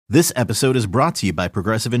This episode is brought to you by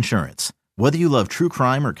Progressive Insurance. Whether you love true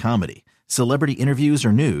crime or comedy, celebrity interviews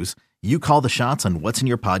or news, you call the shots on what's in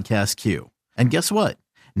your podcast queue. And guess what?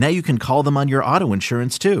 Now you can call them on your auto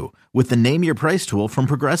insurance too with the Name Your Price tool from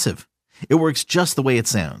Progressive. It works just the way it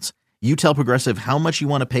sounds. You tell Progressive how much you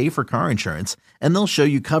want to pay for car insurance, and they'll show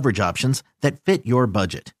you coverage options that fit your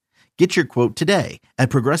budget. Get your quote today at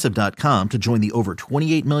Progressive.com to join the over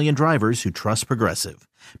 28 million drivers who trust Progressive.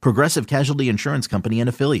 Progressive Casualty Insurance Company and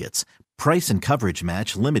Affiliates. Price and coverage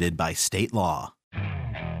match limited by state law.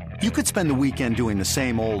 You could spend the weekend doing the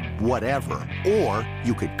same old whatever, or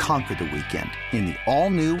you could conquer the weekend in the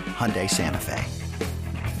all-new Hyundai Santa Fe.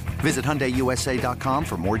 Visit HyundaiUSA.com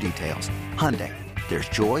for more details. Hyundai, there's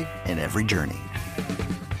joy in every journey.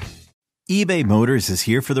 eBay Motors is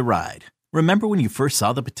here for the ride. Remember when you first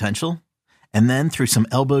saw the potential? And then through some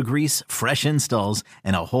elbow grease, fresh installs,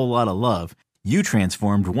 and a whole lot of love, you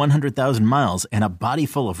transformed 100,000 miles and a body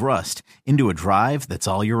full of rust into a drive that's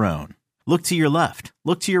all your own. Look to your left.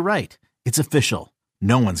 Look to your right. It's official.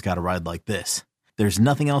 No one's got a ride like this. There's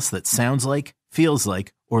nothing else that sounds like, feels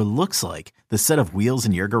like, or looks like the set of wheels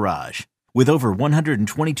in your garage. With over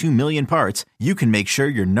 122 million parts, you can make sure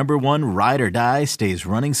your number one ride or die stays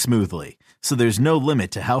running smoothly. So there's no limit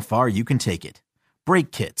to how far you can take it.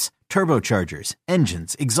 Brake kits, turbochargers,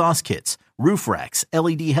 engines, exhaust kits, roof racks,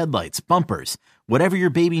 LED headlights, bumpers, whatever your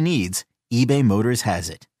baby needs, eBay Motors has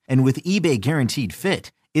it. And with eBay Guaranteed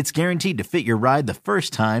Fit, it's guaranteed to fit your ride the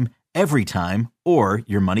first time, every time, or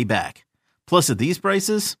your money back. Plus at these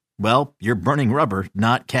prices, well, you're burning rubber,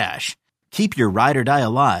 not cash. Keep your ride or die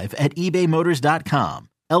alive at ebaymotors.com.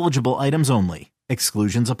 Eligible items only.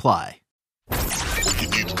 Exclusions apply.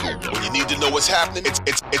 When you need to know what's happening,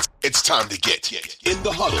 it's time to get in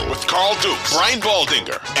the huddle with Carl Dukes, Brian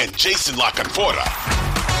Baldinger, and Jason LaCanfora.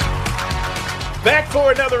 Back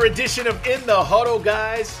for another edition of In the Huddle,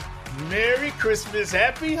 guys. Merry Christmas,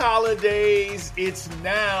 happy holidays. It's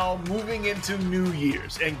now moving into New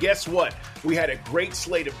Year's. And guess what? We had a great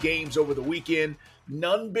slate of games over the weekend.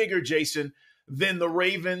 None bigger, Jason, than the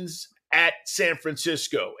Ravens at San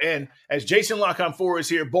Francisco. And as Jason LaCanfora is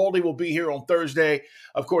here, Baldy will be here on Thursday.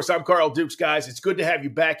 Of course, I'm Carl Dukes, guys. It's good to have you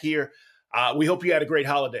back here. We hope you had a great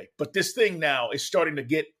holiday. But this thing now is starting to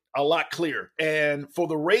get a lot clearer. And for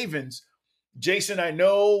the Ravens, Jason, I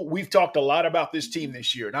know we've talked a lot about this team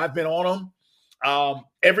this year, and I've been on them.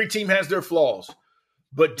 Every team has their flaws.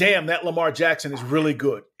 But damn, that Lamar Jackson is really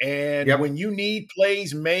good. And when you need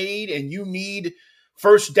plays made and you need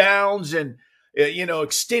first downs and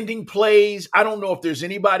extending plays, I don't know if there's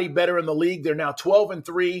anybody better in the league. They're now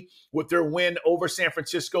 12-3 with their win over San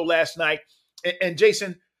Francisco last night. And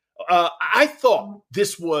Jason, I thought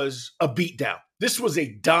this was a beatdown. This was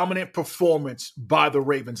a dominant performance by the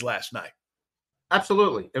Ravens last night.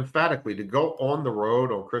 Absolutely. Emphatically, to go on the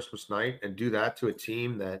road on Christmas night and do that to a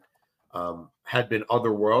team that had been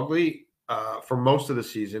otherworldly for most of the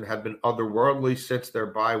season, had been otherworldly since their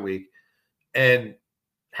bye week, and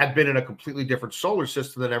had been in a completely different solar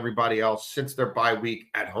system than everybody else since their bye week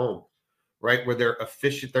at home, right? Where they're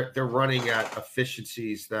efficient, they're running at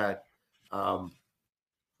efficiencies that, the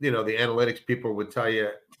analytics people would tell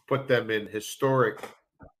you put them in historic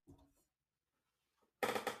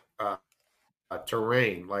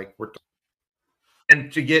terrain.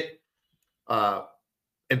 And to get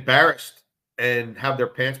embarrassed and have their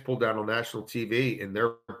pants pulled down on national TV in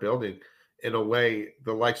their building in a way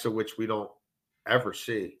the likes of which we don't ever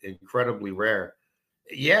see, incredibly rare.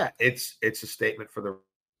 Yeah, it's a statement for the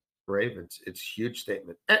Ravens. It's a huge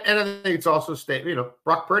statement. And I think it's also a statement,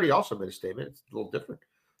 Brock Purdy also made a statement. It's a little different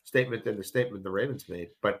statement than the statement the Ravens made.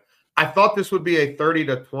 But I thought this would be a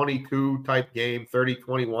 30-22 type game,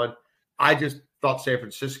 30-21. I just thought San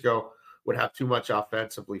Francisco would have too much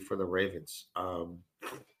offensively for the Ravens.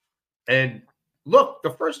 And look, the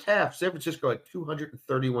first half, San Francisco had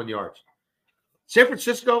 231 yards. San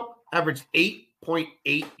Francisco averaged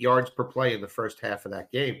 8.8 yards per play in the first half of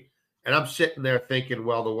that game. And I'm sitting there thinking,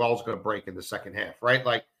 well, the wall's going to break in the second half, right?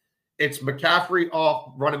 Like, it's McCaffrey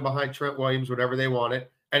off running behind Trent Williams whenever they want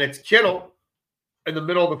it. And it's Kittle in the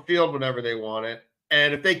middle of the field whenever they want it.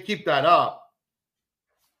 And if they keep that up,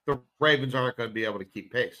 the Ravens aren't going to be able to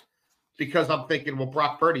keep pace. Because I'm thinking, well,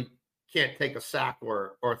 Brock Purdy can't take a sack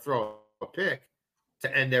or throw a pick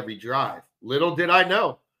to end every drive. Little did I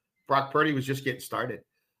know, Brock Purdy was just getting started.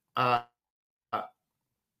 The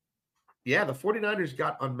 49ers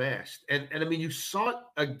got unmasked. And I mean, you saw it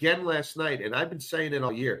again last night, and I've been saying it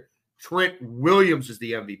all year. Trent Williams is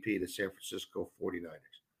the MVP of the San Francisco 49ers.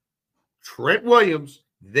 Trent Williams,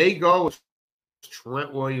 they go as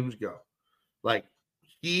Trent Williams go. Like,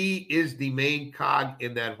 He is the main cog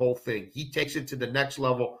in that whole thing. He takes it to the next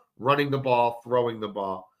level, running the ball, throwing the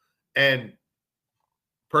ball. And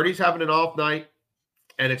Purdy's having an off night,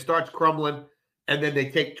 and it starts crumbling. And then they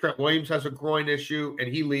take Trent Williams has a groin issue,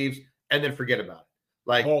 and he leaves, and then forget about it.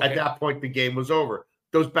 Like, at that point, the game was over.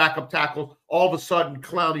 Those backup tackles, all of a sudden,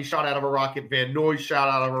 Clowney shot out of a rocket, Van Noy shot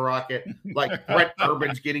out of a rocket, like Brett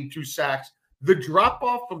Urban's getting 2 sacks. The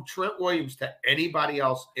drop-off from Trent Williams to anybody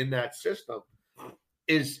else in that system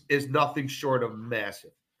is nothing short of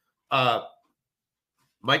massive.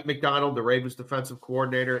 Mike McDonald, the Ravens defensive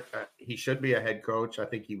coordinator, he should be a head coach. I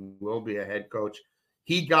think he will be a head coach.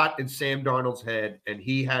 He got in Sam Darnold's head, and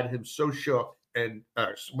he had him so shook. And,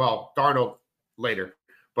 Darnold later,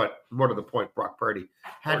 but more to the point, Brock Purdy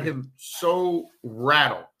had him so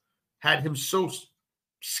rattled, had him so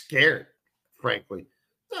scared, frankly.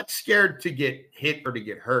 Not scared to get hit or to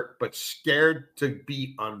get hurt, but scared to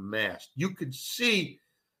be unmasked. You could see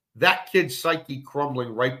that kid's psyche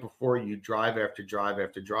crumbling right before you, drive after drive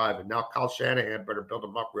after drive. And now Kyle Shanahan better build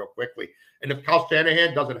him up real quickly. And if Kyle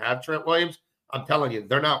Shanahan doesn't have Trent Williams, I'm telling you,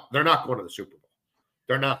 they're not going to the Super Bowl.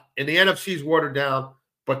 They're not. And the NFC's watered down,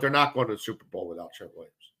 but they're not going to the Super Bowl without Trent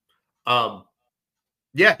Williams.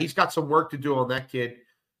 He's got some work to do on that kid.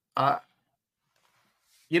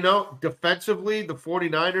 Defensively, the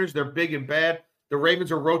 49ers, they're big and bad. The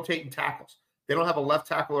Ravens are rotating tackles. They don't have a left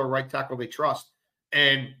tackle or a right tackle they trust.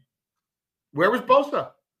 And where was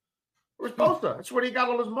Bosa? Where's Bosa? That's what he got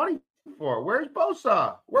all his money for. Where's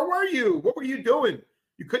Bosa? Where were you? What were you doing?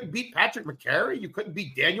 You couldn't beat Patrick McCary? You couldn't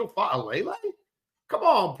beat Daniel Fa'alele? Come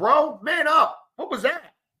on, bro. Man up. What was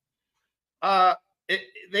that?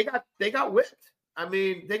 They got whipped. I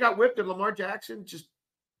mean, they got whipped, and Lamar Jackson just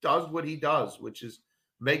does what he does, which is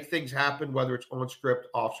make things happen, whether it's on script,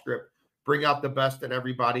 off script, bring out the best in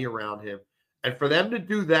everybody around him. And for them to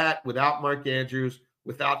do that without Mark Andrews,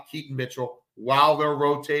 without Keaton Mitchell, while they're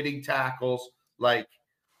rotating tackles,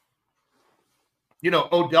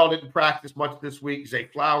 Odell didn't practice much this week. Zay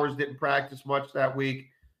Flowers didn't practice much that week.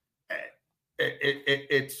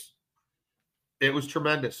 It was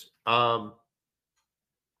tremendous. And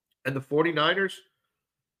the 49ers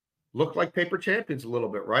look like paper champions a little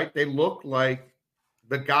bit, right? They look like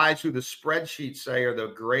the guys who the spreadsheets say are the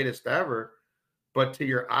greatest ever, but to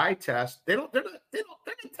your eye test, they're not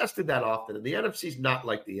tested that often. And the NFC's not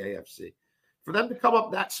like the AFC. For them to come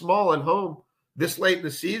up that small and home this late in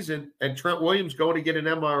the season, and Trent Williams going to get an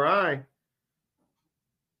MRI,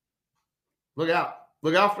 look out.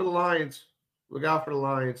 Look out for the Lions. Look out for the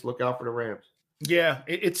Lions. Look out for the Rams. Yeah,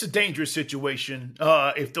 it's a dangerous situation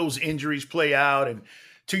if those injuries play out. And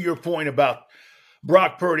to your point about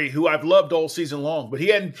Brock Purdy, who I've loved all season long, but he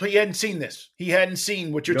hadn't seen this. He hadn't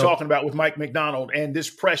seen what you're talking about with Mike McDonald and this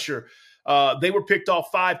pressure. They were picked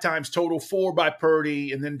off 5 times total, 4 by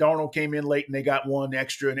Purdy, and then Darnold came in late and they got 1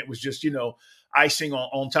 extra, and it was just, icing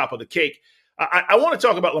on top of the cake. I want to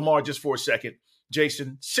talk about Lamar just for a second,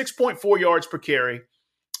 Jason. 6.4 yards per carry,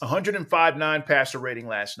 105.9 passer rating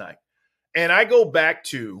last night. And I go back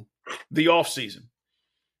to the offseason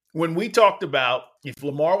when we talked about if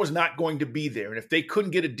Lamar was not going to be there and if they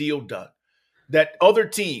couldn't get a deal done, that other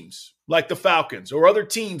teams like the Falcons or other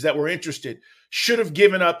teams that were interested should have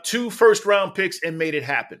given up 2 first-round picks and made it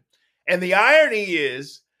happen. And the irony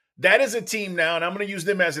is that is a team now, and I'm going to use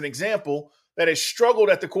them as an example, that has struggled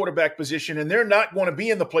at the quarterback position, and they're not going to be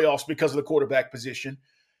in the playoffs because of the quarterback position.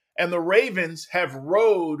 And the Ravens have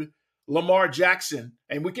rode Lamar Jackson,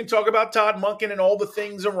 and we can talk about Todd Monken and all the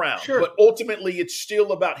things around, but ultimately it's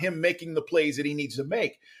still about him making the plays that he needs to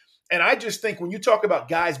make. And I just think when you talk about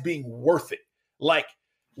guys being worth it, like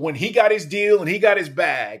when he got his deal and he got his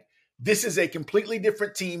bag, this is a completely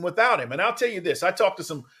different team without him. And I'll tell you this, I talked to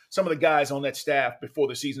some of the guys on that staff before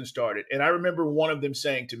the season started, and I remember one of them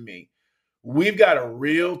saying to me, we've got a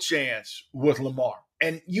real chance with Lamar.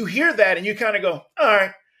 And you hear that and you kind of go, all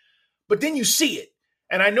right, but then you see it.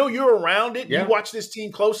 And I know you're around it. Yeah. You watch this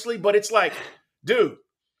team closely, but it's like, dude,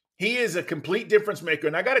 he is a complete difference maker.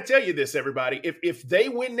 And I got to tell you this, everybody. If they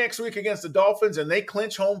win next week against the Dolphins and they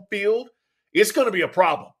clinch home field, it's going to be a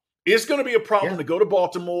problem. It's going to be a problem to go to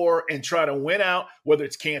Baltimore and try to win out, whether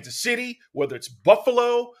it's Kansas City, whether it's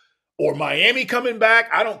Buffalo or Miami coming back.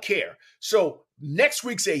 I don't care. So next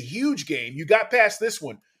week's a huge game. You got past this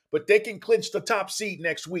one, but they can clinch the top seed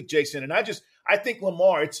next week, Jason. And I think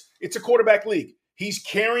Lamar, it's a quarterback league. He's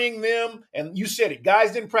carrying them, and you said it.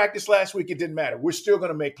 Guys didn't practice last week. It didn't matter. We're still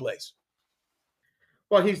going to make plays.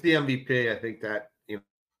 Well, he's the MVP. I think that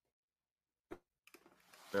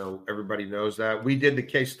everybody knows that. We did the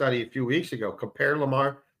case study a few weeks ago. Compare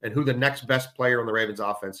Lamar and who the next best player on the Ravens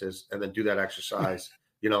offense is, and then do that exercise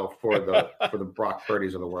for the Brock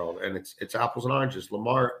Purdy's of the world. And it's apples and oranges.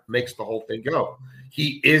 Lamar makes the whole thing go.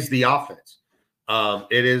 He is the offense.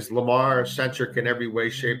 It is Lamar centric in every way,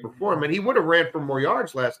 shape, or form. And he would have ran for more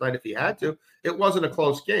yards last night if he had to. It wasn't a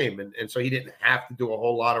close game. And so he didn't have to do a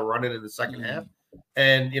whole lot of running in the second half.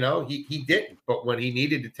 And, he didn't. But when he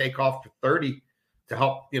needed to take off for 30 to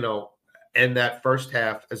help, end that first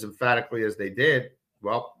half as emphatically as they did,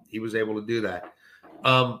 well, he was able to do that.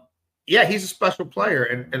 Yeah, he's a special player.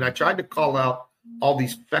 And I tried to call out all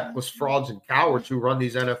these feckless frauds and cowards who run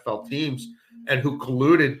these NFL teams and who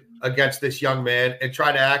colluded against this young man and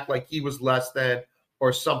try to act like he was less than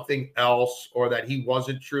or something else, or that he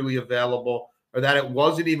wasn't truly available, or that it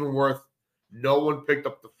wasn't even worth. No one picked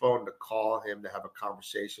up the phone to call him to have a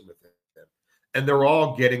conversation with him. And they're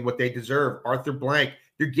all getting what they deserve. Arthur Blank,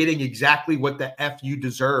 you're getting exactly what the F you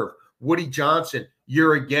deserve. Woody Johnson,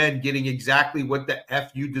 you're again getting exactly what the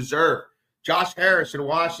F you deserve. Josh Harris in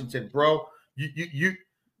Washington, bro,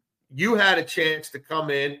 you had a chance to come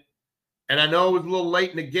in, and I know it was a little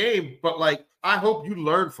late in the game, but I hope you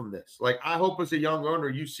learn from this. I hope as a young owner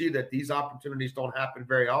you see that these opportunities don't happen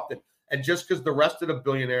very often. And just because the rest of the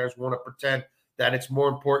billionaires want to pretend that it's more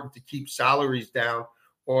important to keep salaries down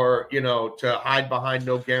or, to hide behind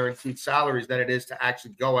no guaranteed salaries than it is to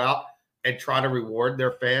actually go out and try to reward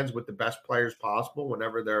their fans with the best players possible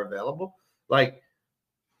whenever they're available.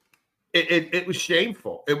 It was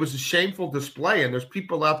shameful. It was a shameful display. And there's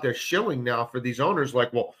people out there shilling now for these owners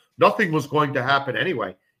well, nothing was going to happen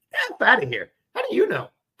anyway. Get out of here. How do you know?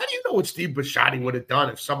 How do you know what Steve Bisciotti would have done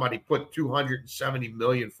if somebody put $270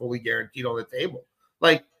 million fully guaranteed on the table?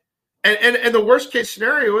 And the worst case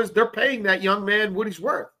scenario is they're paying that young man what he's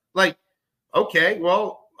worth. Okay,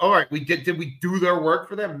 well, all right, did we do their work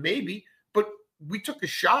for them? Maybe, but we took a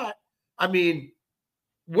shot. I mean,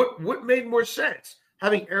 what made more sense?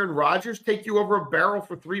 Having Aaron Rodgers take you over a barrel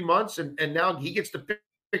for 3 months and now he gets to pick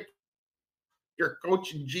your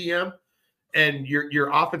coach and GM and your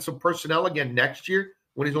offensive personnel again next year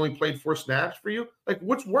when he's only played 4 snaps for you?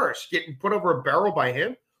 What's worse, getting put over a barrel by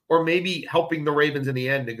him or maybe helping the Ravens in the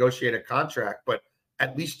end negotiate a contract, but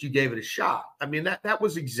at least you gave it a shot? I mean, that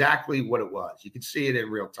was exactly what it was. You could see it in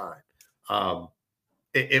real time.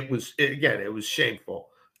 It was shameful.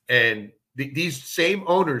 And these same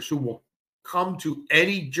owners who will come to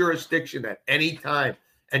any jurisdiction at any time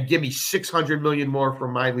and give me $600 million more for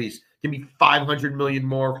my lease, give me $500 million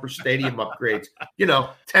more for stadium upgrades.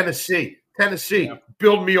 Tennessee,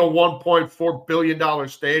 build me a $1.4 billion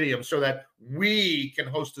stadium so that we can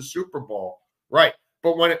host a Super Bowl. Right.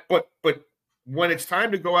 But when it's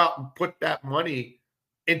time to go out and put that money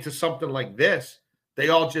into something like this, they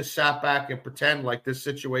all just sat back and pretend like this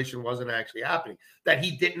situation wasn't actually happening, that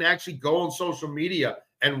he didn't actually go on social media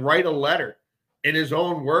and write a letter in his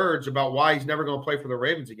own words about why he's never going to play for the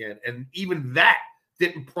Ravens again. And even that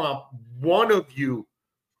didn't prompt one of you,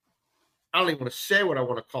 I don't even want to say what I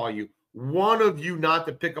want to call you, one of you not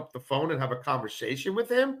to pick up the phone and have a conversation with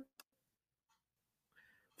him.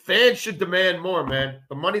 Fans should demand more, man.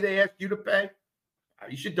 The money they ask you to pay,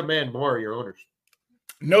 you should demand more of your owners.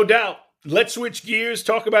 No doubt. Let's switch gears,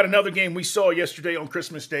 talk about another game we saw yesterday on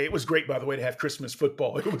Christmas Day. It was great, by the way, to have Christmas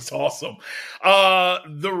football. It was awesome.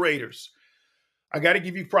 The Raiders. I got to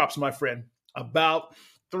give you props, my friend. About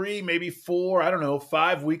 3, maybe 4,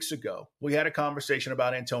 5 weeks ago, we had a conversation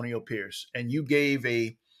about Antonio Pierce, and you gave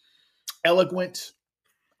a eloquent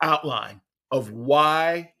outline of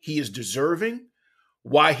why he is deserving,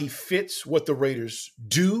 why he fits what the Raiders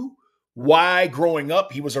do, why growing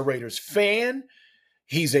up he was a Raiders fan.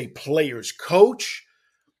 He's a player's coach.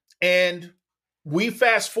 And we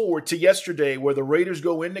fast forward to yesterday where the Raiders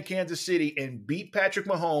go into Kansas City and beat Patrick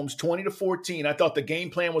Mahomes 20-14. I thought the game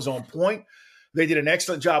plan was on point. They did an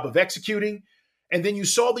excellent job of executing. And then you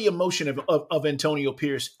saw the emotion of Antonio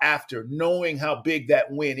Pierce after, knowing how big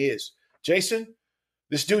that win is. Jason,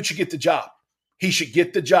 this dude should get the job. He should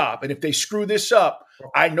get the job. And if they screw this up,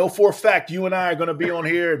 I know for a fact you and I are going to be on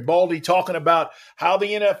here at Baldy talking about how the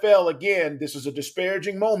NFL, again, this is a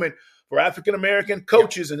disparaging moment for African-American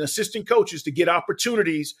coaches and assistant coaches to get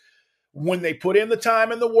opportunities when they put in the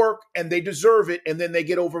time and the work and they deserve it, and then they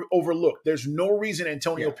get overlooked. There's no reason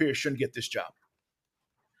Antonio Pierce shouldn't get this job.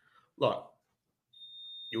 Look,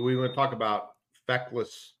 we want to talk about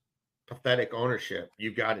feckless, pathetic ownership.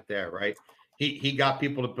 You got it there, right? He got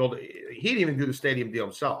people to build it. He didn't even do the stadium deal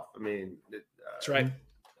himself. I mean, that's right.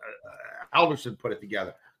 Alderson put it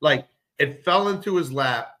together. It fell into his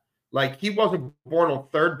lap. He wasn't born on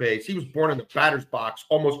third base. He was born in the batter's box,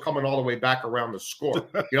 almost coming all the way back around the score.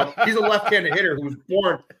 He's a left-handed hitter who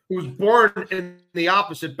was born in the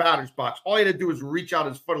opposite batter's box. All he had to do was reach out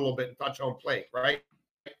his foot a little bit and touch home plate, right?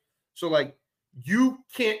 So, like, you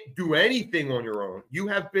can't do anything on your own. You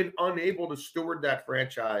have been unable to steward that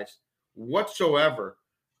franchise whatsoever.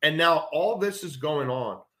 And now all this is going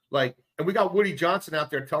on. Like, and we got Woody Johnson out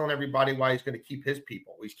there telling everybody why he's going to keep his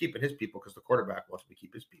people. He's keeping his people because the quarterback wants to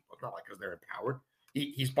keep his people. It's not like because they're empowered.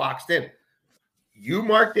 He's boxed in. You,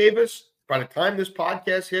 Mark Davis, by the time this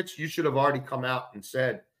podcast hits, you should have already come out and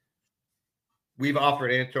said, we've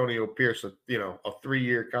offered Antonio Pierce a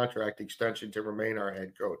 3-year contract extension to remain our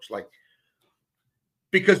head coach. Like,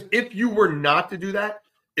 because if you were not to do that,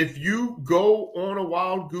 if you go on a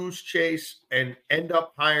wild goose chase and end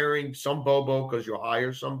up hiring some Bobo because you'll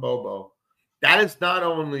hire some Bobo, that is not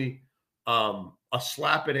only a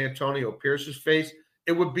slap in Antonio Pierce's face,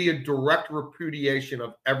 it would be a direct repudiation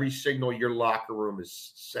of every signal your locker room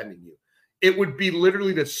is sending you. It would be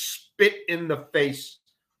literally to spit in the face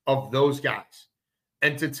of those guys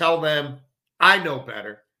and to tell them, I know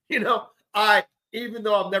better. Even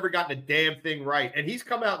though I've never gotten a damn thing right. And he's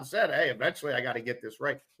come out and said, hey, eventually I got to get this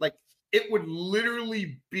right. Like, it would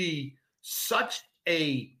literally be such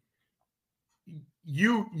a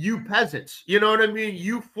you peasants, you know what I mean?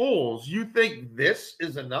 You fools, you think this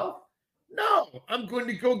is enough? No, I'm going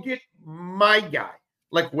to go get my guy.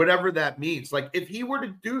 Like, whatever that means. Like, if he were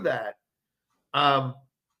to do that, I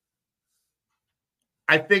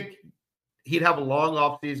think he'd have a long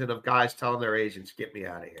offseason of guys telling their agents, get me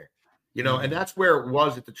out of here. And that's where it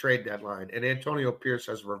was at the trade deadline. And Antonio Pierce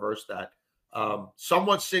has reversed that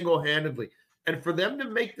somewhat single-handedly. And for them to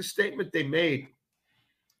make the statement they made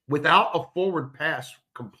without a forward pass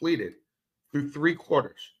completed through 3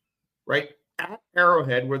 quarters, right, at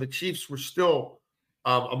Arrowhead, where the Chiefs were still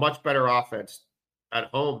a much better offense at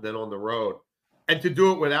home than on the road, and to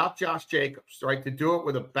do it without Josh Jacobs, right, to do it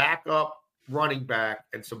with a backup running back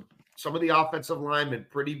and some of the offensive linemen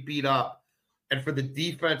pretty beat up, and for the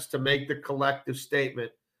defense to make the collective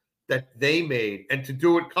statement that they made, and to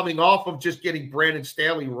do it coming off of just getting Brandon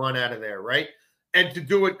Staley run out of there, right? And to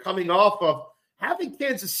do it coming off of having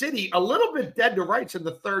Kansas City a little bit dead to rights in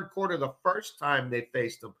the third quarter the first time they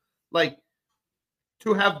faced them. Like,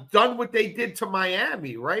 to have done what they did to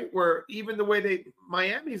Miami, right? Where even the way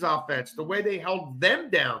Miami's offense, the way they held them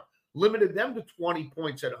down, limited them to 20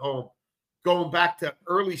 points at home, going back to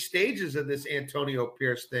early stages of this Antonio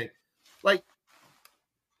Pierce thing. Like,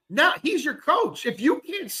 now he's your coach. If you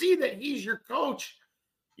can't see that he's your coach,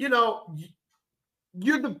 you're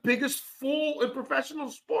the biggest fool in professional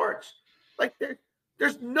sports. Like,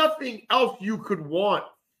 there's nothing else you could want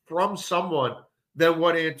from someone than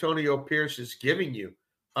what Antonio Pierce is giving you.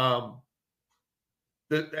 And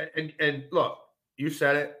look, you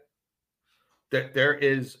said it, that there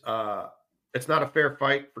is it's not a fair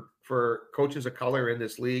fight for coaches of color in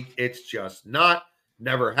this league. It's just not,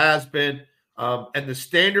 never has been. And the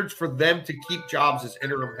standards for them to keep jobs as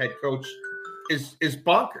interim head coach is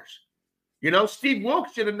bonkers. Steve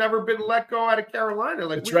Wilkes should have never been let go out of Carolina.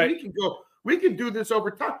 Like, we can do this over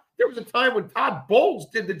time. There was a time when Todd Bowles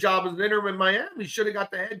did the job as an interim in Miami. He should have got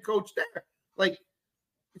the head coach there. Like,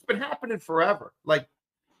 it's been happening forever. Like,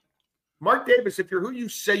 Mark Davis, if you're who you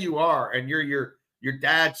say you are and you're your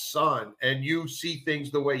dad's son and you see things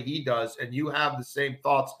the way he does and you have the same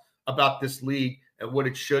thoughts about this league and what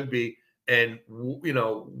it should be, and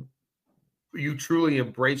you truly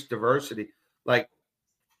embrace diversity, like,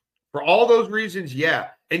 for all those reasons, yeah.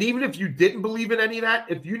 And even if you didn't believe in any of that,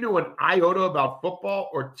 if you knew an iota about football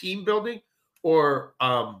or team building or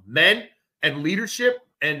men and leadership,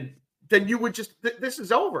 and then you would just, this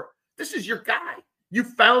is over. This is your guy. You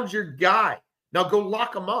found your guy. Now go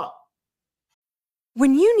lock him up.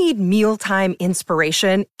 When you need mealtime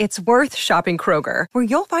inspiration, it's worth shopping Kroger, where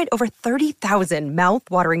you'll find over 30,000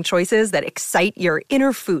 mouth-watering choices that excite your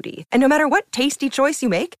inner foodie. And no matter what tasty choice you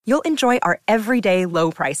make, you'll enjoy our everyday low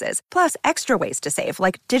prices, plus extra ways to save,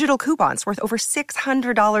 like digital coupons worth over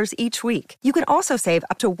 $600 each week. You can also save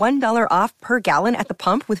up to $1 off per gallon at the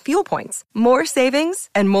pump with fuel points. More savings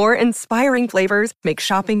and more inspiring flavors make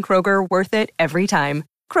shopping Kroger worth it every time.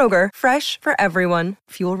 Kroger, fresh for everyone.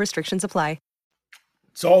 Fuel restrictions apply.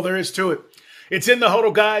 That's all there is to it. It's In the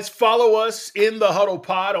Huddle, guys. Follow us in the Huddle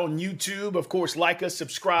Pod on YouTube. Of course, like us,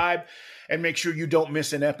 subscribe, and make sure you don't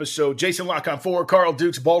miss an episode. Jason Lock on 4, Carl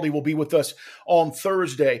Dukes, Baldy will be with us on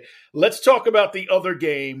Thursday. Let's talk about the other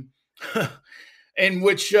game in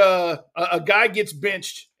which a guy gets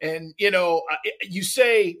benched. And, you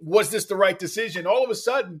say, was this the right decision? All of a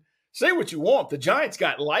sudden, say what you want. The Giants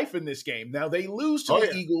got life in this game. Now, they lose to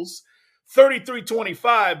the Eagles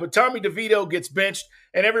 33-25, but Tommy DeVito gets benched,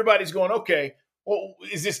 and everybody's going, okay, well,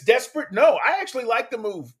 is this desperate? No, I actually like the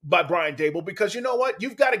move by Brian Dable because you know what?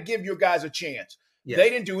 You've got to give your guys a chance. Yeah. They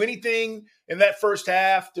didn't do anything in that first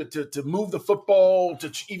half to move the football,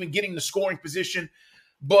 to even getting the scoring position.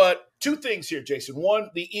 But two things here, Jason.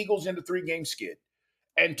 One, the Eagles in the 3-game skid.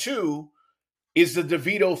 And two, is the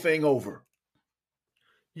DeVito thing over?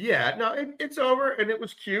 Yeah, no, it's over, and it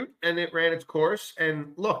was cute, and it ran its course.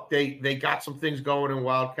 And look, they got some things going in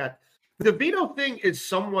Wildcat. The DeVito thing is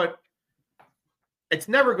somewhat. It's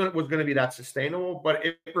never was going to be that sustainable, but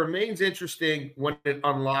it remains interesting when it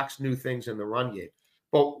unlocks new things in the run game.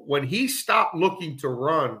 But when he stopped looking to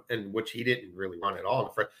run, and which he didn't really run at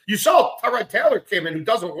all, you saw Tyrod Taylor came in who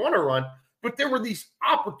doesn't want to run, but there were these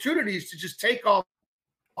opportunities to just take off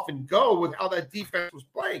and go with how that defense was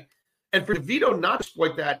playing. And for DeVito not to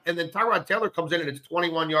exploit that, and then Tyrod Taylor comes in and it's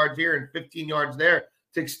 21 yards here and 15 yards there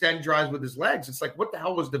to extend drives with his legs. It's like, what the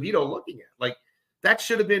hell was DeVito looking at? Like, that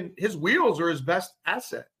should have been his wheels are his best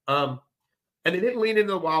asset. And they didn't lean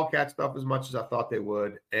into the Wildcat stuff as much as I thought they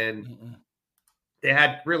would. And they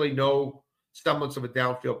had really no semblance of a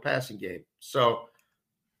downfield passing game. So,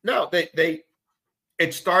 no, it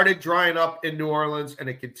started drying up in New Orleans, and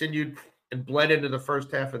it continued and bled into the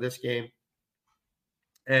first half of this game.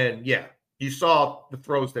 And, yeah, you saw the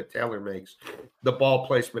throws that Taylor makes, the ball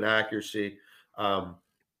placement accuracy,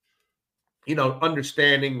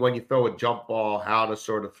 understanding when you throw a jump ball, how to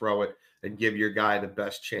sort of throw it and give your guy the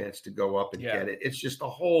best chance to go up and get it. It's just a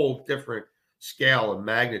whole different scale and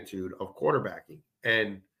magnitude of quarterbacking.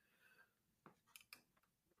 And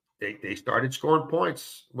they started scoring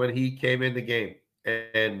points when he came in the game.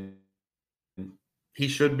 And he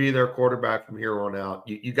should be their quarterback from here on out.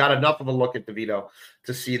 You got enough of a look at DeVito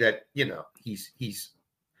to see that, he's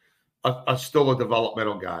still a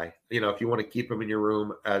developmental guy. If you want to keep him in your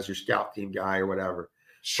room as your scout team guy or whatever.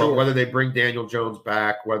 Sure. But whether they bring Daniel Jones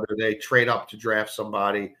back, whether they trade up to draft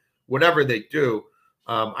somebody, whatever they do,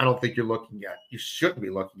 I don't think you shouldn't be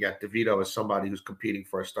looking at DeVito as somebody who's competing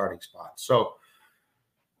for a starting spot. So,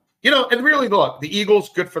 and really look, the Eagles,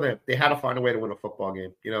 good for them. They had to find a way to win a football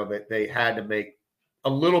game. They had to make a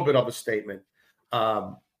little bit of a statement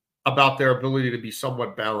about their ability to be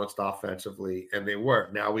somewhat balanced offensively, and they were.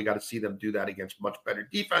 Now we got to see them do that against much better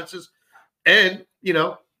defenses and,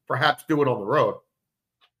 perhaps do it on the road,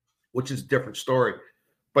 which is a different story.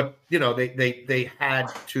 But, they had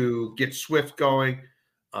to get Swift going.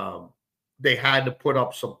 They had to put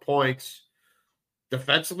up some points.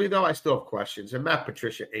 Defensively, though, I still have questions. And Matt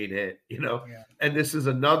Patricia ain't it, Yeah. And this is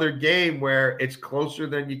another game where it's closer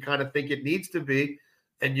than you kind of think it needs to be.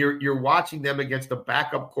 And you're watching them against a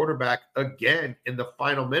backup quarterback again in the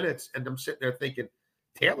final minutes. And I'm sitting there thinking,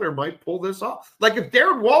 Taylor might pull this off. Like if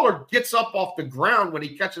Darren Waller gets up off the ground when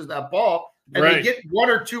he catches that ball and they get one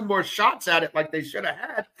or two more shots at it like they should have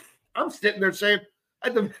had, I'm sitting there saying,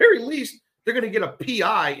 at the very least, they're going to get a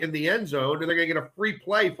PI in the end zone and they're going to get a free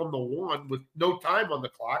play from the one with no time on the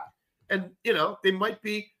clock. And, they might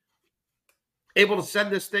be able to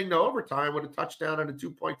send this thing to overtime with a touchdown and a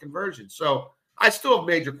 2-point conversion. So, I still have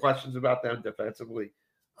major questions about them defensively.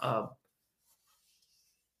 And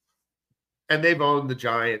they've owned the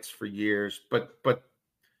Giants for years, but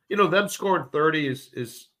them scoring 30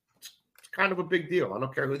 is kind of a big deal. I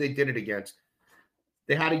don't care who they did it against.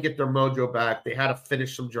 They had to get their mojo back. They had to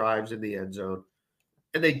finish some drives in the end zone,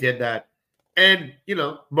 and they did that. And,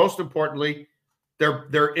 most importantly,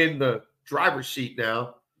 they're in the driver's seat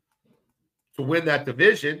now to win that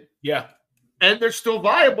division. Yeah. And they're still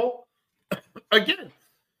viable. Again,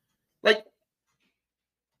 like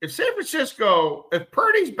if if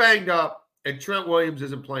Purdy's banged up and Trent Williams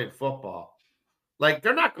isn't playing football, like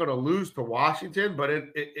they're not going to lose to Washington, but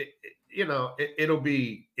it'll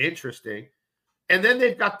be interesting. And then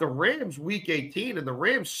they've got the Rams week 18, and the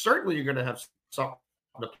Rams certainly are going to have something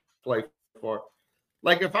to play for.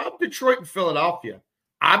 Like if I'm Detroit and Philadelphia,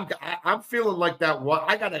 I'm feeling like that one.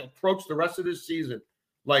 I got to approach the rest of this season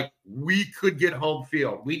like we could get home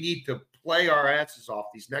field. We need to play our asses off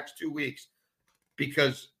these next 2 weeks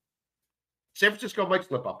because San Francisco might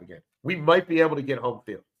slip up again. We might be able to get home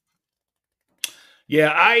field.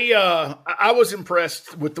 Yeah, I was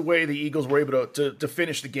impressed with the way the Eagles were able to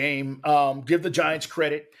finish the game. Give the Giants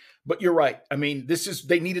credit, but you're right. I mean,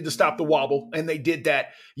 they needed to stop the wobble, and they did that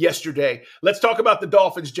yesterday. Let's talk about the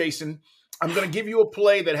Dolphins, Jason. I'm going to give you a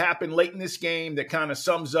play that happened late in this game that kind of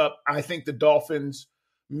sums up, I think, the Dolphins.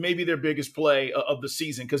 Maybe their biggest play of the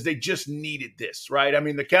season because they just needed this, right? I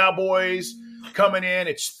mean, the Cowboys coming in,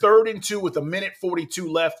 it's 3rd and 2 with 1:42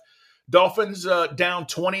 left. Dolphins down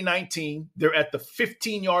 2019. They're at the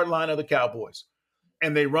 15-yard line of the Cowboys,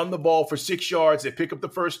 and they run the ball for 6 yards. They pick up the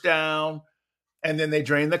first down, and then they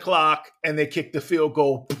drain the clock, and they kick the field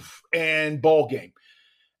goal, and ball game.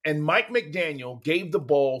 And Mike McDaniel gave the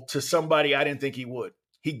ball to somebody I didn't think he would.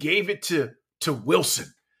 He gave it to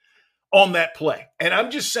Wilson on that play. And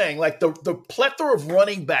I'm just saying, like the plethora of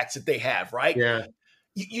running backs that they have, right? Yeah.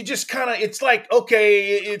 You just kind of, it's like,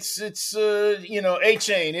 okay, it's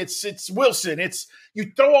A-Chain, it's Wilson,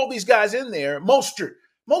 you throw all these guys in there. Mostert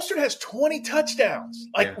has 20 touchdowns,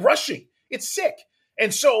 rushing. It's sick.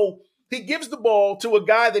 And so he gives the ball to a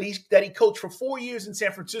guy that he coached for 4 years in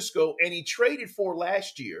San Francisco and he traded for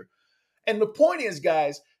last year. And the point is,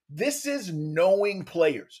 guys, this is knowing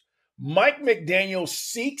players. Mike McDaniel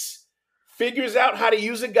figures out how to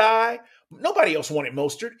use a guy. Nobody else wanted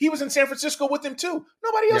Mostert. He was in San Francisco with him too.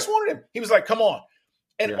 Nobody else wanted him. He was like, come on.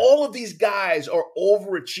 And all of these guys are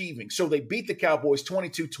overachieving. So they beat the Cowboys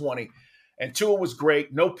 22-20. And Tua was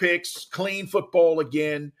great. No picks, clean football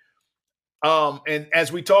again. And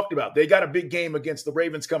as we talked about, they got a big game against the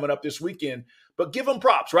Ravens coming up this weekend. But give them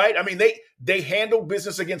props, right? I mean, they handled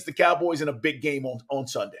business against the Cowboys in a big game on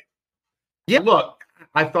Sunday. Yeah, look,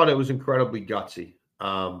 I thought it was incredibly gutsy.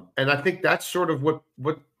 And I think that's sort of what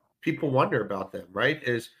people wonder about them, right?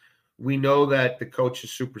 Is we know that the coach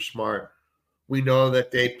is super smart. We know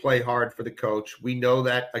that they play hard for the coach. We know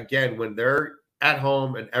that, again, when they're at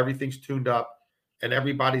home and everything's tuned up and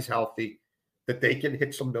everybody's healthy, that they can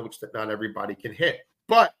hit some notes that not everybody can hit.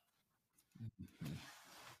 But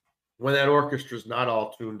when that orchestra is not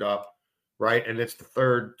all tuned up, right, and it's the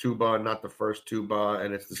third tuba and not the first tuba,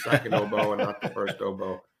 and it's the second oboe and not the first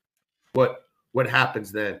oboe, what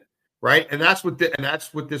happens then, right? And that's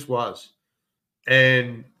what this was.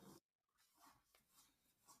 And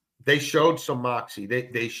they showed some moxie.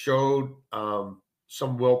 They showed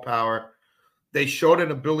some willpower. They showed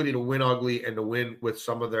an ability to win ugly and to win with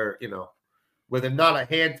some of their, with not a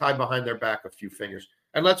hand tied behind their back, a few fingers.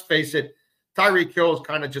 And let's face it, Tyreek Hill has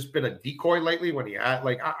kind of just been a decoy lately when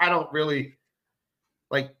I don't really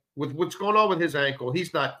like with what's going on with his ankle. You're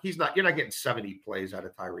not getting 70 plays out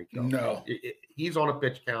of Tyreek Hill. No. He's on a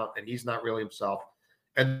pitch count and he's not really himself.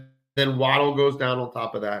 And then Waddle goes down on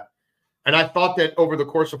top of that. And I thought that over the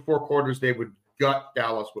course of 4 quarters, they would gut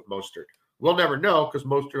Dallas with Mostert. We'll never know because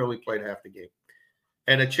Mostert only played half the game.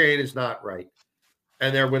 And the chain is not right.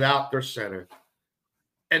 And they're without their center.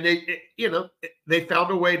 And they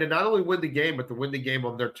found a way to not only win the game, but to win the game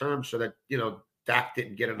on their terms so that, Dak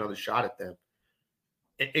didn't get another shot at them.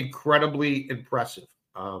 Incredibly impressive.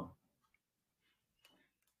 I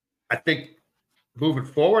think moving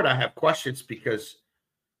forward, I have questions because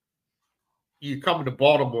you come to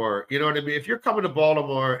Baltimore, you know what I mean? If you're coming to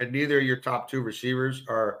Baltimore and neither of your top 2 receivers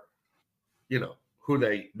are, who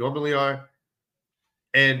they normally are,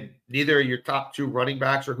 and neither of your top 2 running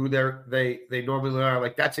backs are who they normally are,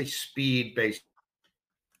 like that's a speed-based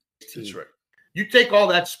team. That's right. You take all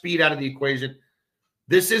that speed out of the equation.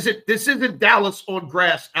 This isn't Dallas on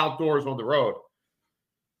grass outdoors on the road.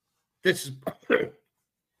 This is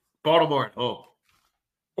Baltimore at home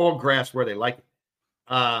on grass where they like it.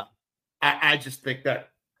 I just think that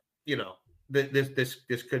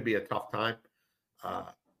this could be a tough time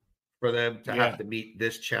for them to have to meet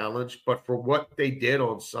this challenge. But for what they did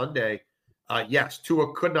on Sunday, yes,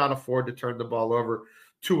 Tua could not afford to turn the ball over.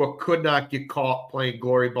 Tua could not get caught playing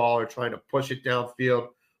glory ball or trying to push it downfield,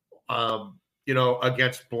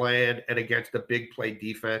 against Bland and against the big play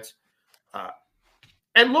defense.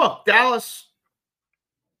 And look, Dallas,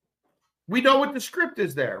 we know what the script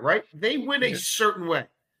is there, right? They win a certain way.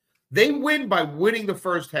 They win by winning the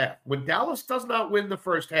first half. When Dallas does not win the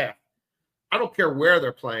first half, I don't care where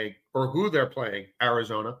they're playing or who they're playing,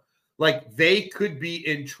 Arizona, like they could be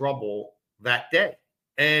in trouble that day.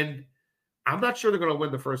 And I'm not sure they're going to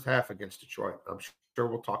win the first half against Detroit. I'm sure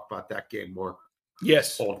we'll talk about that game more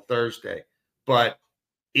on Thursday. But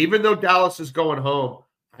even though Dallas is going home,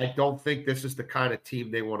 I don't think this is the kind of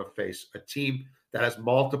team they want to face. A team that has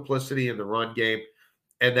multiplicity in the run game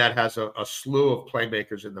and that has a slew of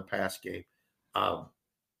playmakers in the pass game.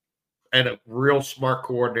 And a real smart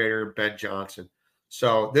coordinator in Ben Johnson.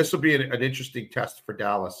 So this will be an interesting test for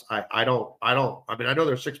Dallas. I know they're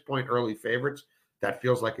 6-point early favorites. That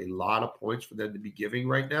feels like a lot of points for them to be giving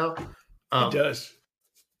right now. It does.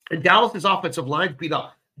 And Dallas's offensive line beat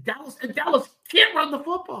up. Dallas can't run the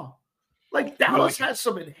football. Like Dallas has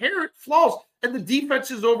some inherent flaws, and the defense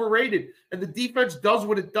is overrated. And the defense does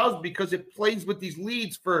what it does because it plays with these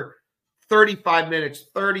leads for 35 minutes,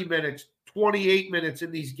 30 minutes, 28 minutes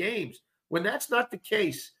in these games. When that's not the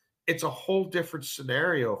case, it's a whole different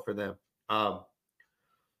scenario for them.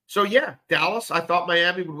 Dallas, I thought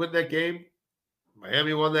Miami would win that game.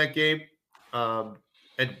 Miami won that game.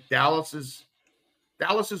 And Dallas is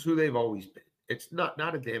who they've always been. It's not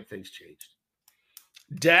a damn thing's changed.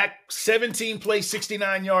 Dak, 17-play,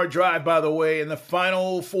 69-yard drive, by the way, in the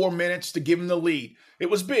final 4 minutes to give him the lead. It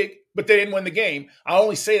was big, but they didn't win the game. I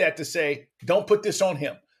only say that to say, don't put this on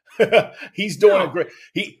him. He's doing a great.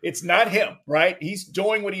 It's not him, right? He's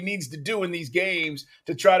doing what he needs to do in these games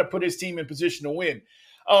to try to put his team in position to win.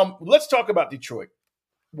 Let's talk about Detroit.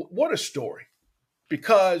 What a story.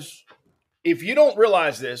 Because if you don't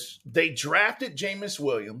realize this, they drafted Jameis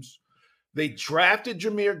Williams. They drafted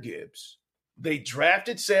Jahmyr Gibbs. They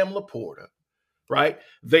drafted Sam Laporta, right?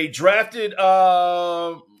 They drafted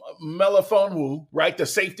Melifonwu, right? The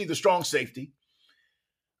safety, the strong safety.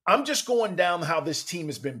 I'm just going down how this team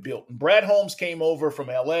has been built. And Brad Holmes came over from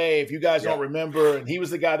LA, if you guys don't remember, and he was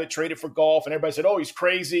the guy that traded for Goff, and everybody said, oh, he's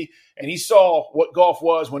crazy. And he saw what Goff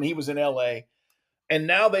was when he was in LA. And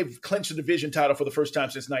now they've clinched the division title for the first time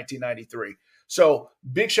since 1993. So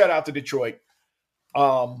big shout out to Detroit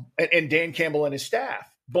and Dan Campbell and his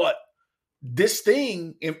staff. But this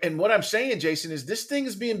thing, and what I'm saying, Jason, is this thing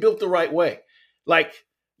is being built the right way. Like,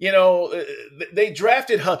 they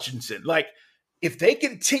drafted Hutchinson. Like, if they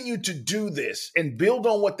continue to do this and build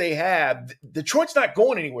on what they have, Detroit's not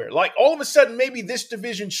going anywhere. Like, all of a sudden, maybe this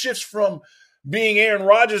division shifts from being Aaron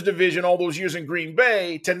Rodgers' division all those years in Green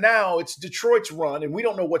Bay to now it's Detroit's run, and we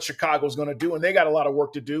don't know what Chicago's going to do, and they got a lot of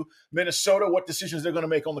work to do. Minnesota, what decisions they're going to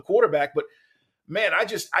make on the quarterback. But, man, I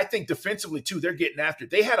think defensively, too, they're getting after it.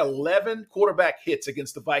 They had 11 quarterback hits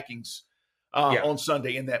against the Vikings on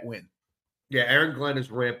Sunday in that win. Yeah, Aaron Glenn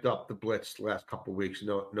has ramped up the blitz the last couple of weeks.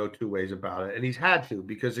 No two ways about it. And he's had to,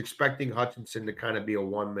 because expecting Hutchinson to kind of be a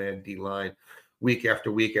one-man D-line week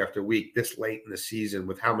after week after week this late in the season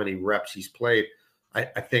with how many reps he's played, I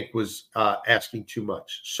think was asking too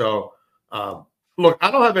much. So, look,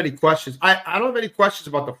 I don't have any questions. I don't have any questions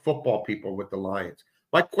about the football people with the Lions.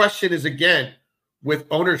 My question is, again, with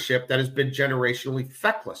ownership that has been generationally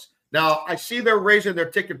feckless. Now, I see they're raising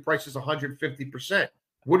their ticket prices 150%.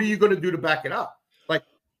 What are you going to do to back it up? Like,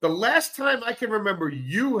 the last time I can remember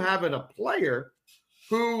you having a player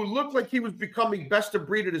who looked like he was becoming best of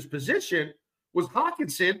breed at his position was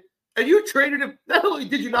Hawkinson, and you traded him. Not only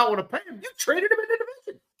did you not want to pay him, you traded him in the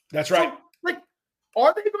division. That's right. So, like,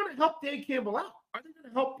 are they going to help Dan Campbell out? Are they going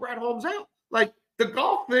to help Brad Holmes out? Like, the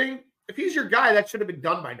golf thing, if he's your guy, that should have been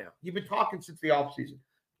done by now. You've been talking since the offseason.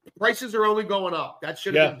 The prices are only going up. That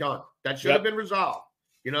should have been done. That should have been resolved.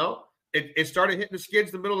 It started hitting the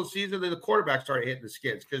skids the middle of the season, then the quarterback started hitting the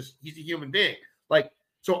skids because he's a human being. Like,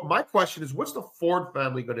 so my question is, what's the Ford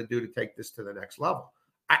family going to do to take this to the next level?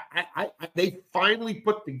 They finally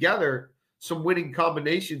put together some winning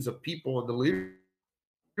combinations of people in the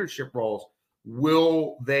leadership roles.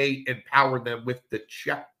 Will they empower them with the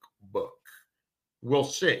checkbook? We'll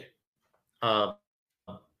see. But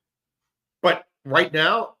right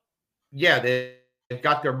now, they've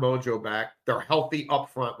got their mojo back. They're healthy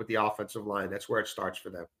up front with the offensive line. That's where it starts for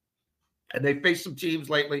them. And they faced some teams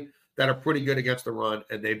lately that are pretty good against the run,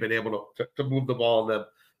 and they've been able to move the ball on them.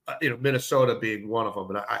 Minnesota being one of them.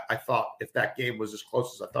 And I thought if that game was as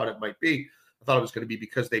close as I thought it might be, I thought it was going to be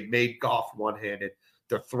because they made Goff one-handed.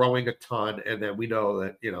 They're throwing a ton, and then we know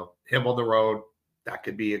that, him on the road, that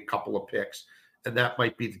could be a couple of picks, and that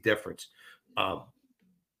might be the difference.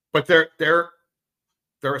 But they're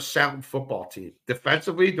a sound football team.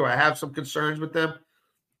 Defensively, do I have some concerns with them?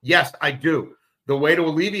 Yes, I do. The way to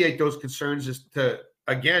alleviate those concerns is to,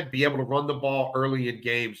 again, be able to run the ball early in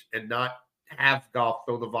games and not have Goff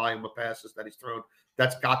throw the volume of passes that he's thrown.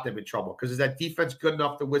 That's got them in trouble. Because is that defense good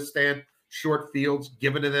enough to withstand short fields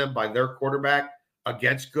given to them by their quarterback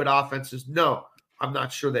against good offenses? No, I'm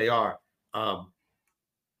not sure they are. But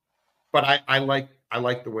I like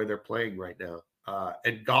the way they're playing right now.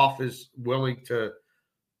 And Goff is willing to,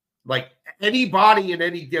 like, anybody in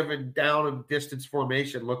any given down and distance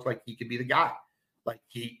formation looks like he could be the guy. Like,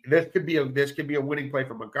 this could be a winning play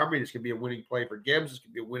for Montgomery. This could be a winning play for Gibbs. This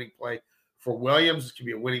could be a winning play for Williams. This could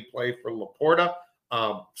be a winning play for Laporta.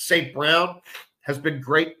 St. Brown has been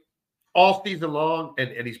great all season long,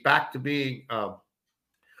 and he's back to being a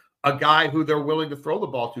guy who they're willing to throw the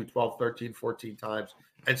ball to 12, 13, 14 times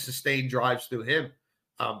and sustain drives through him.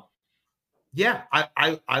 I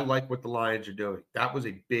like what the Lions are doing. That was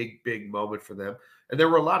a big, big moment for them. And there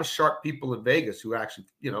were a lot of sharp people in Vegas who actually,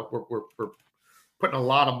 were putting a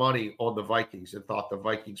lot of money on the Vikings and thought the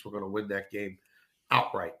Vikings were going to win that game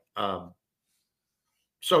outright.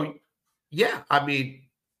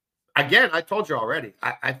 Again, I told you already,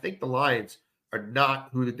 I think the Lions are not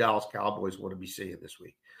who the Dallas Cowboys want to be seeing this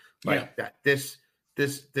week. That this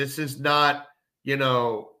is not,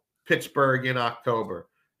 Pittsburgh in October.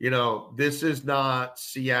 This is not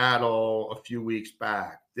Seattle a few weeks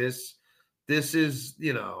back. This is,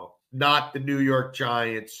 not the New York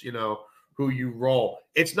Giants, who you roll.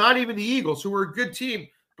 It's not even the Eagles, who are a good team,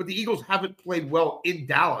 but the Eagles haven't played well in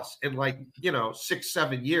Dallas in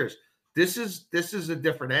 6-7 years. This is a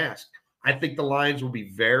different ask. I think the Lions will be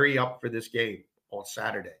very up for this game on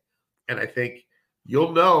Saturday. And I think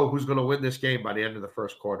you'll know who's going to win this game by the end of the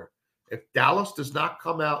first quarter. If Dallas does not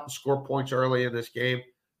come out and score points early in this game,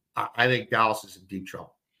 I think Dallas is in deep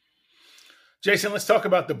trouble. Jason, let's talk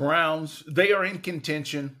about the Browns. They are in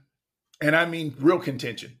contention, and I mean real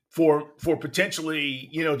contention, for potentially,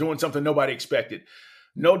 doing something nobody expected.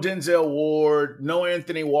 No Denzel Ward, no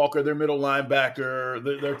Anthony Walker, their middle linebacker.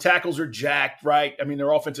 Their tackles are jacked, right? I mean,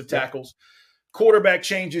 they're offensive tackles. Quarterback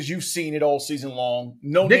changes, you've seen it all season long.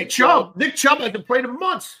 No Nick Chubb. Nick Chubb hasn't played in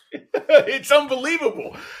months. It's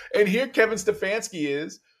unbelievable. And here Kevin Stefanski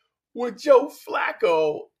is with Joe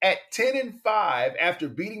Flacco at 10-5 after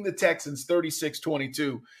beating the Texans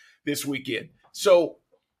 36-22 this weekend. So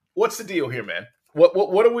what's the deal here, man?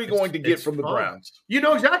 What are we going to get from the Browns? You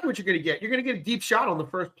know exactly what you're going to get. You're going to get a deep shot on the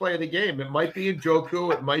first play of the game. It might be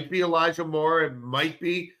Njoku. It might be Elijah Moore. It might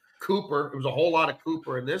be Cooper. It was a whole lot of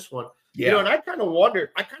Cooper in this one. Yeah. And I kind of wondered.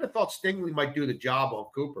 I kind of thought Stingley might do the job on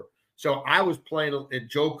Cooper. So I was playing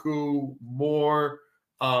Njoku, Moore,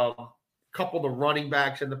 couple of the running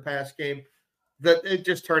backs in the past game. That it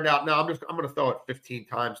just turned out. No, I'm going to throw it 15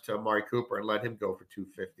 times to Amari Cooper and let him go for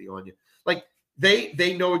 250 on you. Like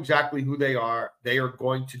they know exactly who they are. They are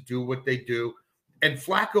going to do what they do. And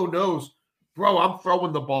Flacco knows, bro, I'm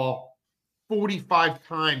throwing the ball 45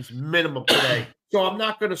 times minimum today. So I'm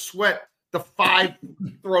not going to sweat the 5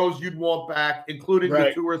 throws you'd want back, including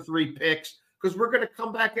the 2 or 3 picks, because we're going to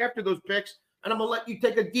come back after those picks. And I'm going to let you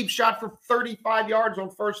take a deep shot for 35 yards on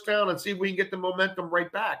first down and see if we can get the momentum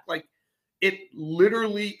right back. Like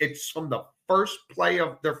it's from the first play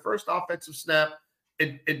of their first offensive snap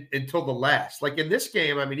until the last. Like in this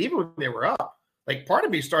game, I mean, even when they were up, like part of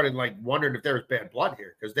me started like wondering if there was bad blood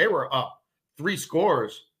here because they were up 3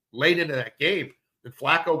 scores late into that game. And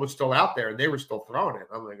Flacco was still out there, and they were still throwing it.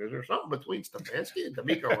 I'm like, is there something between Stefanski and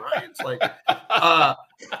D'Amico Ryans? Like,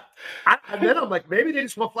 and then I'm like, maybe they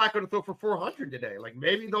just want Flacco to throw for 400 today. Like,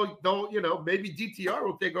 maybe they'll maybe DTR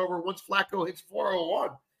will take over once Flacco hits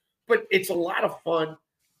 401. But it's a lot of fun.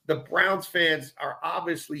 The Browns fans are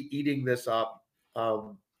obviously eating this up.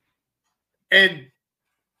 And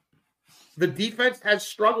the defense has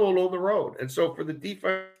struggled on the road. And so for the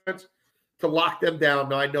defense to lock them down,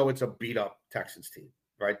 now I know it's a beat-up Texans team,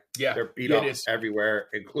 right? Yeah. They're beat up everywhere,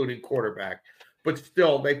 including quarterback. But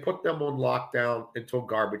still, they put them on lockdown until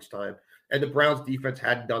garbage time. And the Browns defense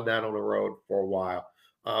hadn't done that on the road for a while.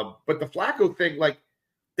 But the Flacco thing, like,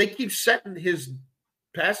 they keep setting his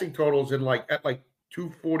passing totals in at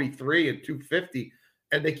 243 and 250.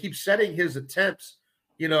 And they keep setting his attempts,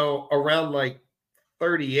 around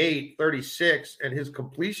 38, 36, and his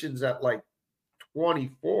completions at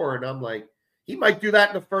 24. And I'm like, he might do that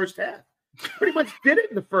in the first half. Pretty much did it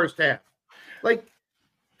in the first half.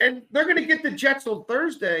 And they're going to get the Jets on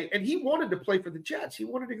Thursday, and he wanted to play for the Jets. He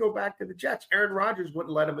wanted to go back to the Jets. Aaron Rodgers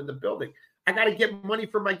wouldn't let him in the building. I got to get money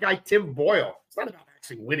for my guy, Tim Boyle. It's not about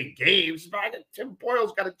actually winning games. Tim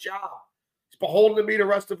Boyle's got a job. He's beholden to me the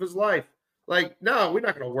rest of his life. No, we're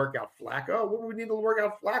not going to work out Flacco. What do we need to work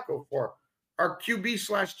out Flacco for? Our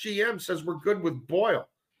QB/GM says we're good with Boyle.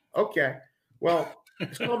 Okay. Well,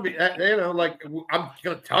 it's going to be, I'm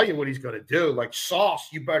going to tell you what he's going to do. Sauce,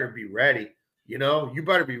 you better be ready. You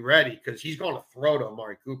better be ready because he's going to throw to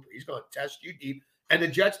Amari Cooper. He's going to test you deep. And the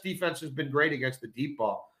Jets defense has been great against the deep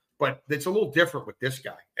ball. But it's a little different with this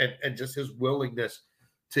guy and just his willingness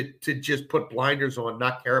to just put blinders on,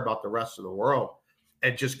 not care about the rest of the world,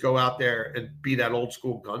 and just go out there and be that old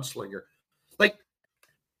school gunslinger.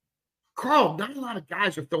 Carl, not a lot of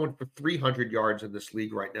guys are throwing for 300 yards in this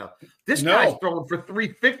league right now. This guy's throwing for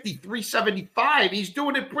 350, 375. He's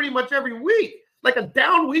doing it pretty much every week. A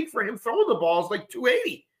down week for him throwing the ball is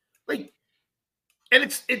 280. And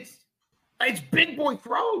it's big boy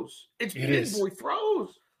throws. It's big boy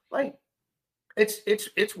throws.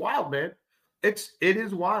 It's wild, man. It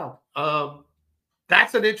is wild.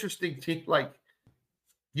 That's an interesting team.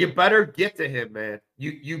 You better get to him, man.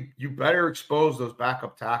 You better expose those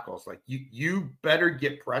backup tackles. You better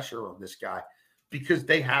get pressure on this guy because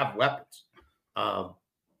they have weapons.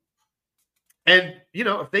 And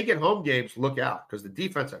if they get home games, look out because the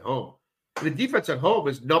defense at home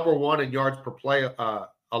is number 1 in yards per play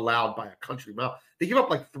allowed by a country mile. They give up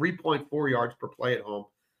 3.4 yards per play at home,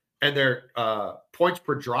 and their points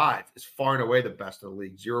per drive is far and away the best in the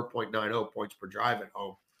league, 0.90 points per drive at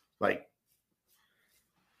home.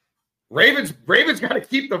 Ravens got to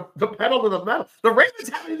keep the pedal to the metal. The Ravens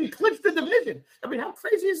haven't even clinched the division. I mean, how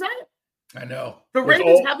crazy is that? I know. The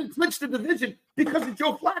Ravens haven't clinched the division because of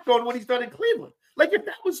Joe Flacco and what he's done in Cleveland. Like, if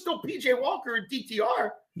that was still P.J. Walker and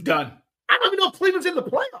DTR, done. I don't even know if Cleveland's in the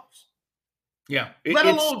playoffs. Yeah. Let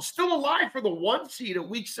alone still alive for the 1 seed at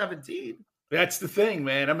week 17. That's the thing,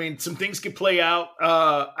 man. I mean, some things could play out.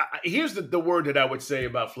 Here's the word that I would say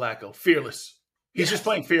about Flacco. Fearless. He's just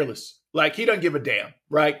playing fearless. Like, he doesn't give a damn,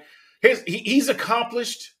 right? He's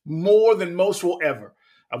accomplished more than most will ever.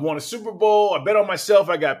 I've won a Super Bowl. I bet on myself.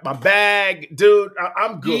 I got my bag. Dude,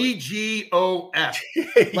 I'm good.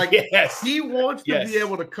 DGOF. Like, yes. He wants to be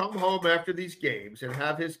able to come home after these games and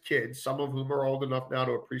have his kids, some of whom are old enough now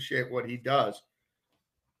to appreciate what he does,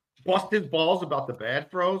 bust his balls about the bad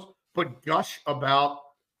throws, but gush about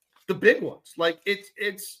the big ones. Like,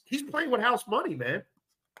 he's playing with house money, man.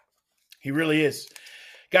 He really is.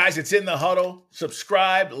 Guys, it's In the Huddle.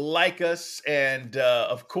 Subscribe, like us, and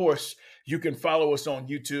of course, you can follow us on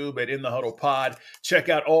YouTube at In the Huddle Pod. Check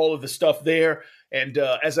out all of the stuff there. And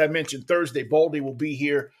as I mentioned, Thursday, Baldy will be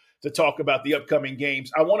here to talk about the upcoming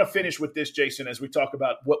games. I want to finish with this, Jason, as we talk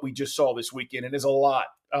about what we just saw this weekend. And there's a lot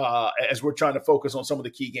as we're trying to focus on some of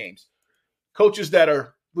the key games. Coaches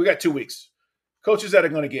we got 2 weeks. Coaches that are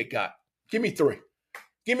going to get got. Give me 3.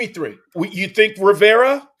 You think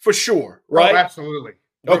Rivera? For sure, right? Oh, absolutely.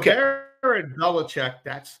 Okay. Rivera and Belichick,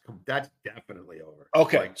 that's definitely over.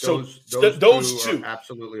 Okay, like those two are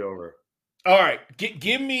absolutely over. All right,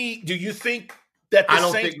 give me. Do you think that I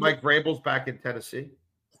don't think Mike Vrabel's back in Tennessee?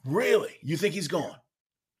 Really? You think he's gone?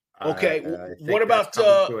 Okay. What about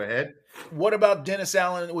What about Dennis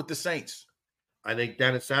Allen with the Saints? I think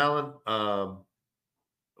Dennis Allen.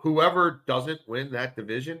 Whoever doesn't win that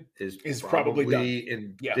division is probably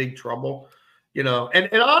in big trouble. You know, and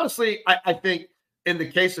honestly, I think. In the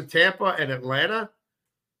case of Tampa and Atlanta,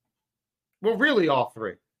 well, really all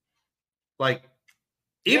 3. Like,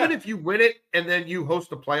 even if you win it and then you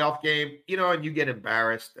host a playoff game, you know, and you get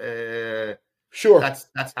embarrassed, sure, that's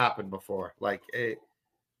happened before. Like,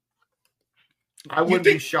 I wouldn't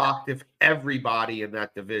be shocked if everybody in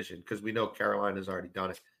that division, because we know Carolina's already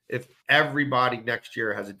done it, if everybody next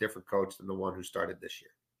year has a different coach than the one who started this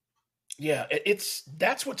year. Yeah,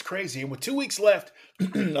 that's what's crazy. And with 2 weeks left,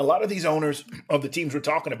 a lot of these owners of the teams we're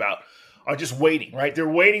talking about are just waiting, right? They're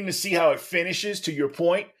waiting to see how it finishes, to your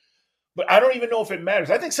point. But I don't even know if it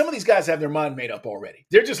matters. I think some of these guys have their mind made up already.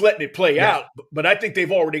 They're just letting it play out. But I think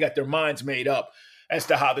they've already got their minds made up as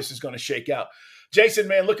to how this is going to shake out. Jason,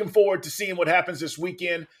 man, looking forward to seeing what happens this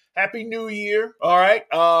weekend. Happy New Year. All right.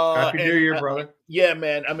 Happy New Year, brother. Yeah,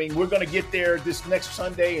 man. I mean, we're going to get there this next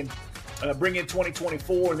Sunday and bring in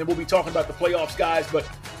 2024, and then we'll be talking about the playoffs, guys. But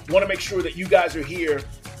want to make sure that you guys are here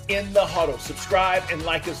in the huddle. Subscribe and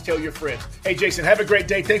like us. Tell your friends. Hey, Jason, have a great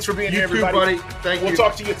day. Thanks for being here, everybody. You too, buddy. Thank you. We'll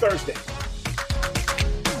talk to you Thursday.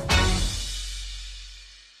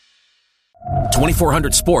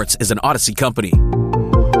 2400 Sports is an Odyssey company.